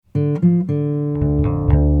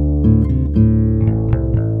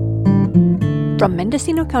From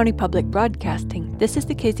Mendocino County Public Broadcasting, this is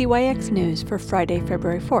the KZYX News for Friday,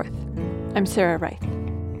 February 4th. I'm Sarah Reith.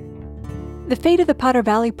 The fate of the Potter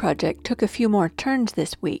Valley project took a few more turns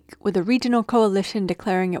this week, with a regional coalition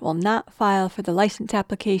declaring it will not file for the license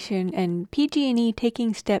application and PG&E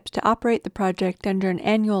taking steps to operate the project under an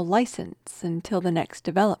annual license until the next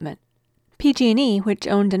development. PG&E, which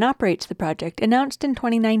owns and operates the project, announced in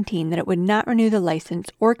 2019 that it would not renew the license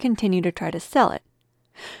or continue to try to sell it.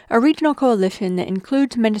 A regional coalition that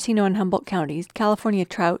includes Mendocino and Humboldt counties, California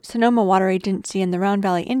Trout, Sonoma Water Agency, and the Round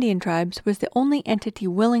Valley Indian Tribes was the only entity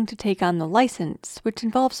willing to take on the license, which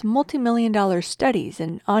involves multi-million-dollar studies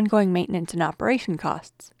and ongoing maintenance and operation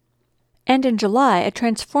costs. And in July, a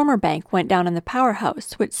transformer bank went down in the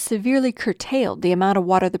powerhouse, which severely curtailed the amount of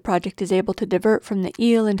water the project is able to divert from the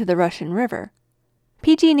Eel into the Russian River.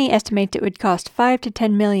 PG&E estimates it would cost $5 to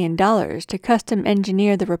 $10 million to custom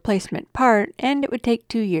engineer the replacement part, and it would take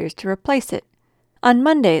 2 years to replace it. On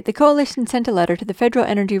Monday, the coalition sent a letter to the Federal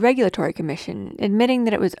Energy Regulatory Commission, admitting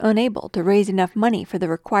that it was unable to raise enough money for the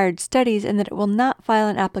required studies and that it will not file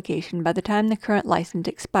an application by the time the current license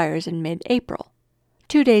expires in mid-April.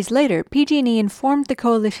 2 days later, PG&E informed the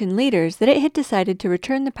coalition leaders that it had decided to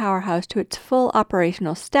return the powerhouse to its full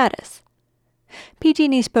operational status.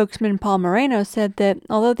 PG&E spokesman Paul Moreno said that,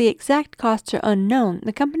 although the exact costs are unknown,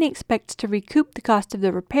 the company expects to recoup the cost of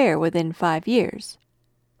the repair within 5 years.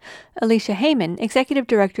 Alicia Heyman, executive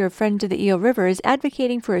director of Friends of the Eel River, is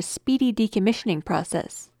advocating for a speedy decommissioning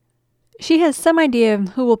process. She has some idea of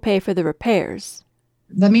who will pay for the repairs.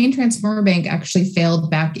 The main transformer bank actually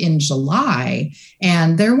failed back in July,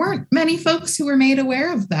 and there weren't many folks who were made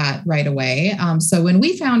aware of that right away. So when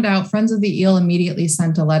we found out, Friends of the Eel immediately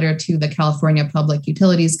sent a letter to the California Public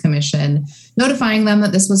Utilities Commission, notifying them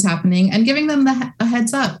that this was happening and giving them a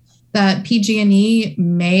heads up that PG&E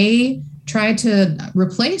may try to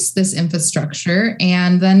replace this infrastructure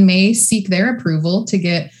and then may seek their approval to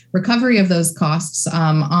get recovery of those costs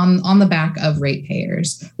on the back of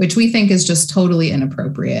ratepayers, which we think is just totally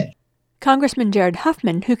inappropriate. Congressman Jared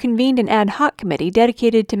Huffman, who convened an ad hoc committee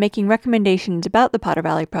dedicated to making recommendations about the Potter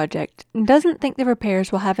Valley project, doesn't think the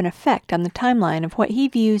repairs will have an effect on the timeline of what he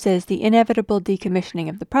views as the inevitable decommissioning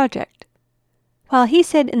of the project. While he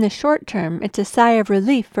said in the short term it's a sigh of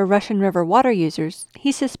relief for Russian River water users,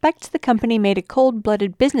 he suspects the company made a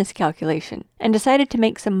cold-blooded business calculation and decided to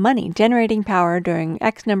make some money generating power during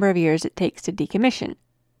X number of years it takes to decommission.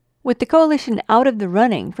 With the coalition out of the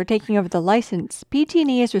running for taking over the license,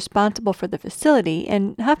 PG&E is responsible for the facility,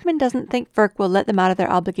 and Huffman doesn't think FERC will let them out of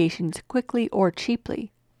their obligations quickly or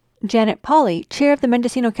cheaply. Janet Pauley, chair of the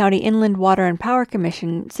Mendocino County Inland Water and Power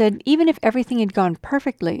Commission, said even if everything had gone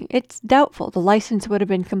perfectly, it's doubtful the license would have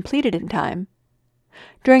been completed in time.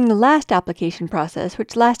 During the last application process,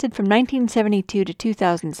 which lasted from 1972 to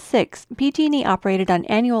 2006, PG&E operated on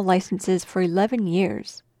annual licenses for 11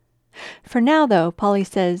 years. For now, though, Pauley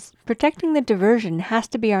says, protecting the diversion has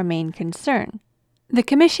to be our main concern. The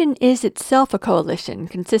Commission is itself a coalition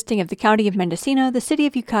consisting of the County of Mendocino, the City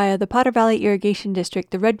of Ukiah, the Potter Valley Irrigation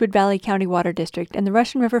District, the Redwood Valley County Water District, and the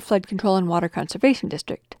Russian River Flood Control and Water Conservation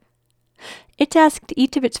District. It's asked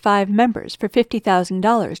each of its 5 members for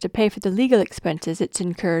 $50,000 to pay for the legal expenses it's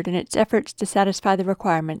incurred in its efforts to satisfy the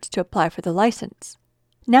requirements to apply for the license.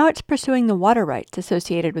 Now it's pursuing the water rights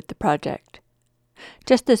associated with the project.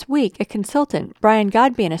 Just this week, a consultant, Brian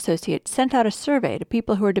Godby and Associates, sent out a survey to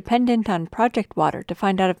people who are dependent on project water to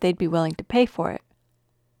find out if they'd be willing to pay for it.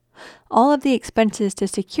 All of the expenses to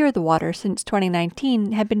secure the water since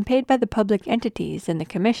 2019 have been paid by the public entities and the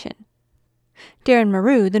Commission. Darren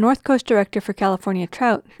Maru, the North Coast Director for California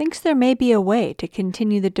Trout, thinks there may be a way to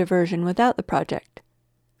continue the diversion without the project.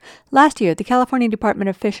 Last year, the California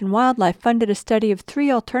Department of Fish and Wildlife funded a study of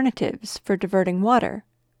 3 alternatives for diverting water.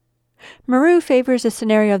 Maru favors a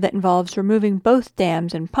scenario that involves removing both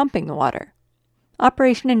dams and pumping the water.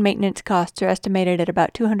 Operation and maintenance costs are estimated at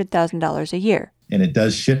about $200,000 a year. And it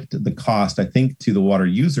does shift the cost, I think, to the water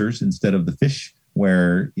users instead of the fish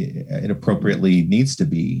where it appropriately needs to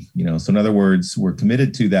be. So in other words, we're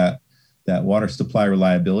committed to that water supply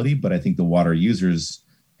reliability, but I think the water users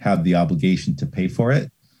have the obligation to pay for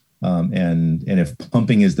it. And if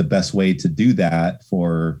pumping is the best way to do that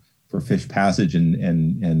for fish passage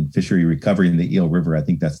and fishery recovery in the Eel River, I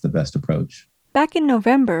think that's the best approach. Back in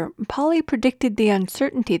November, Pauley predicted the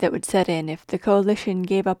uncertainty that would set in if the coalition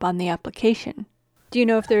gave up on the application. Do you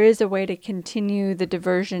know if there is a way to continue the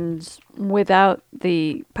diversions without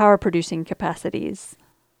the power-producing capacities?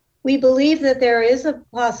 We believe that there is a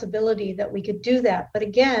possibility that we could do that. But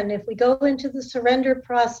again, if we go into the surrender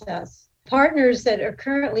process, partners that are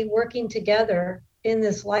currently working together in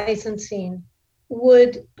this licensing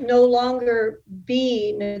would no longer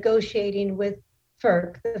be negotiating with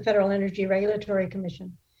FERC, the Federal Energy Regulatory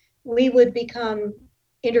Commission. We would become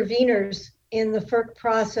interveners in the FERC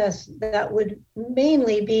process that would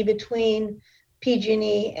mainly be between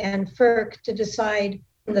PG&E and FERC to decide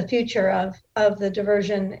the future of the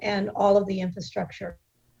diversion and all of the infrastructure.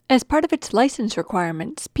 As part of its license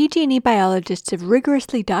requirements, PG&E biologists have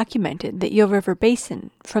rigorously documented the Eel River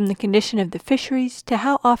Basin, from the condition of the fisheries to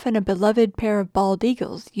how often a beloved pair of bald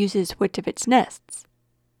eagles uses which of its nests.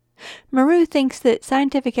 Maru thinks that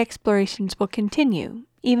scientific explorations will continue,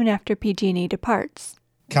 even after PG&E departs.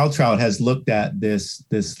 CalTrout has looked at this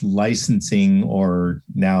licensing, or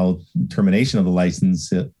now termination of the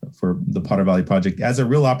license for the Potter Valley Project, as a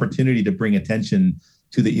real opportunity to bring attention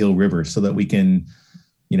to the Eel River so that we can,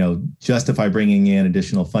 justify bringing in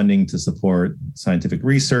additional funding to support scientific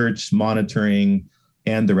research, monitoring,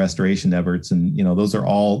 and the restoration efforts. And, those are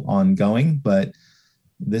all ongoing, but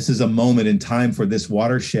this is a moment in time for this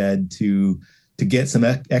watershed to get some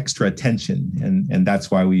extra attention. And that's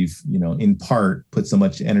why we've, in part, put so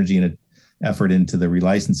much energy and effort into the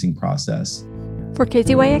relicensing process. For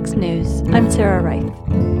KZYX News, I'm Sarah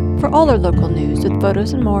Wright. For all our local news with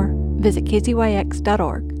photos and more, visit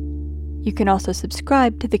kzyx.org. You can also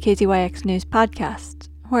subscribe to the KZYX News podcast,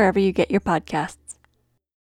 wherever you get your podcasts.